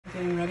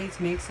let's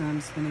make some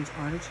spinach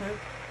artichoke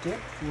dip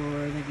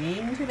for the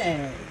game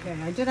today.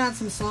 Okay, I did add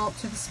some salt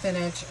to the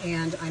spinach,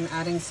 and I'm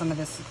adding some of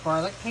this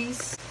garlic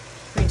paste,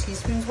 3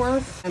 teaspoons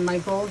worth. And my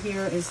goal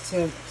here is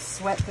to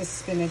sweat this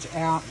spinach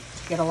out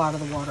to get a lot of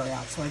the water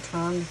out. So I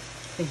turned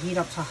the heat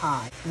up to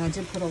high. And I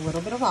did put a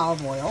little bit of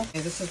olive oil. Okay,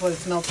 this is what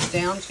it's melted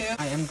down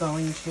to. I am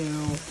going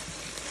to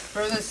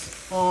throw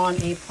this on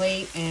a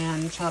plate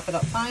and chop it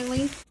up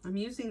finely. I'm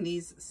using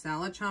these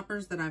salad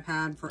choppers that I've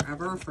had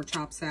forever for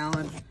chopped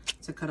salad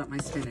to cut up my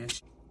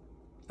spinach.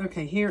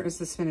 Okay, here is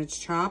the spinach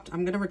chopped.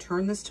 I'm going to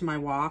return this to my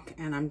wok,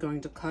 and I'm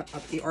going to cut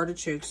up the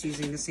artichokes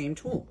using the same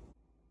tool.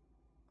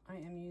 I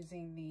am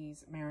using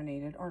these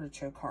marinated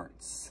artichoke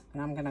hearts,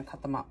 and I'm going to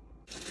cut them up.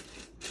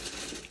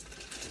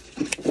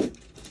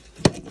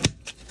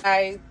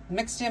 I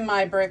mixed in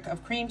my brick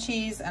of cream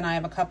cheese, and I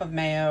have a cup of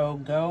mayo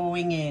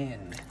going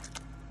in.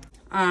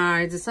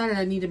 I decided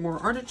I needed more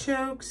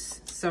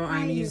artichokes, so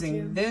I'm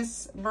using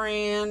this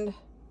brand,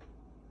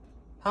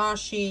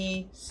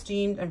 Hashi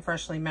steamed and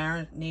freshly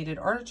marinated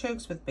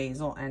artichokes with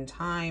basil and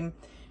thyme.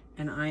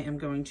 And I am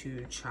going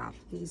to chop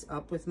these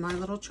up with my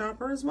little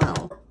chopper as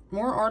well.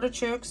 More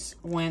artichokes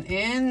went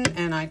in,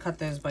 and I cut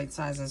those bite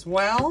size as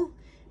well.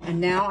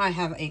 And now I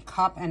have a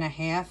cup and a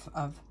half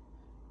of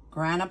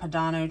Grana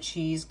Padano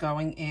cheese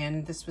going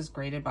in. This was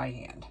grated by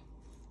hand.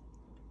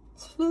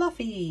 It's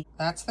fluffy.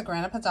 That's the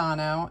Grana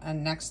Padano.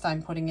 And next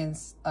I'm putting in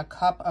a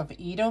cup of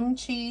Edam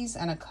cheese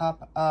and a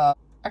cup of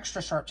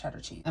extra sharp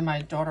cheddar cheese. And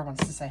my daughter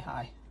wants to say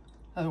hi.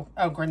 Oh,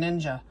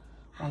 Greninja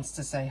wants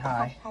to say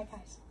hi. Hi,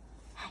 guys.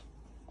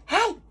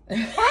 Hi.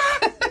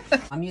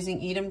 I'm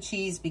using Edam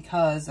cheese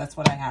because that's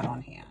what I had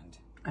on hand.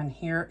 And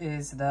here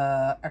is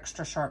the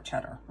extra sharp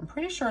cheddar. I'm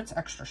pretty sure it's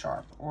extra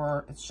sharp,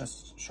 or it's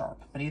just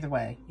sharp. But either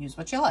way, use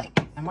what you like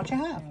and what you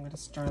have. I'm going to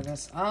stir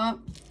this up.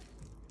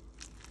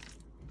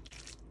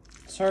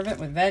 Serve it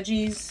with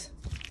veggies,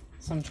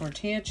 some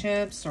tortilla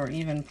chips, or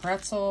even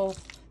pretzel.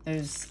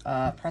 Those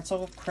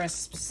pretzel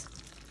crisps.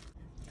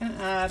 I'm going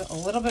to add a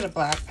little bit of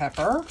black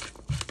pepper.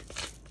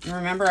 And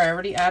remember, I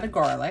already added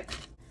garlic.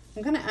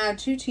 I'm going to add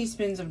 2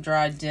 teaspoons of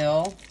dried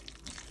dill.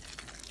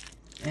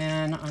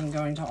 And I'm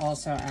going to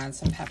also add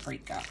some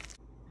paprika.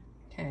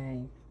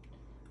 Okay,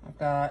 I've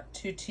got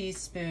 2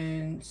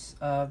 teaspoons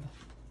of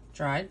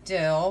dried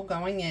dill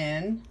going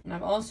in. And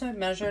I've also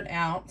measured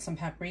out some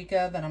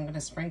paprika that I'm going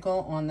to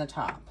sprinkle on the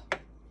top.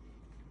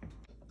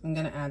 I'm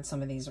going to add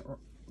some of these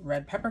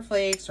red pepper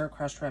flakes or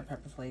crushed red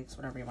pepper flakes,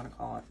 whatever you want to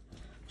call it.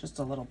 Just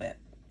a little bit.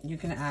 You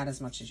can add as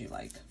much as you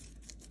like.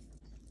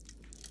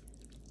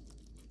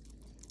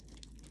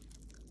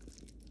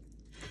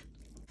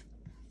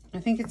 I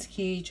think it's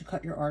key to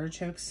cut your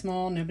artichokes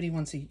small. Nobody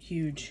wants a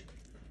huge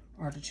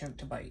artichoke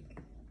to bite.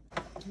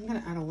 I'm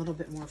going to add a little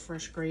bit more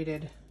fresh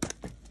grated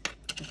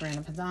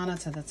Grana Padano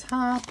to the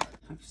top.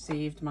 I've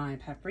saved my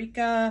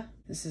paprika.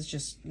 This is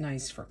just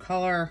nice for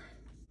color.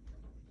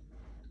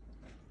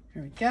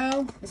 Here we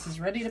go. This is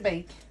ready to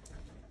bake.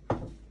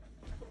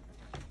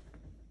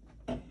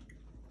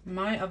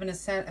 My oven is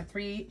set at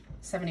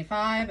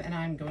 375, and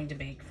I'm going to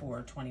bake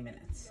for 20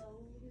 minutes.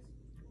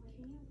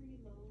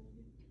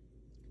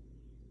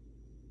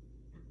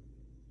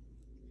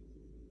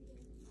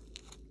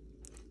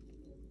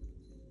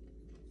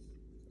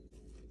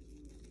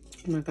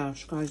 Oh my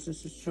gosh, guys,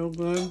 this is so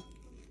good.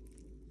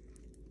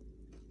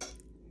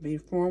 Be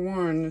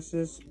forewarned, this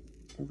is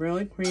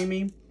really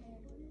creamy,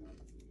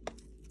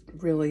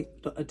 really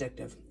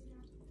addictive.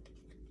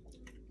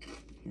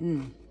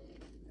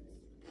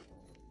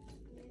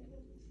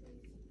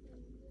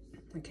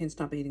 I can't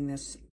stop eating this.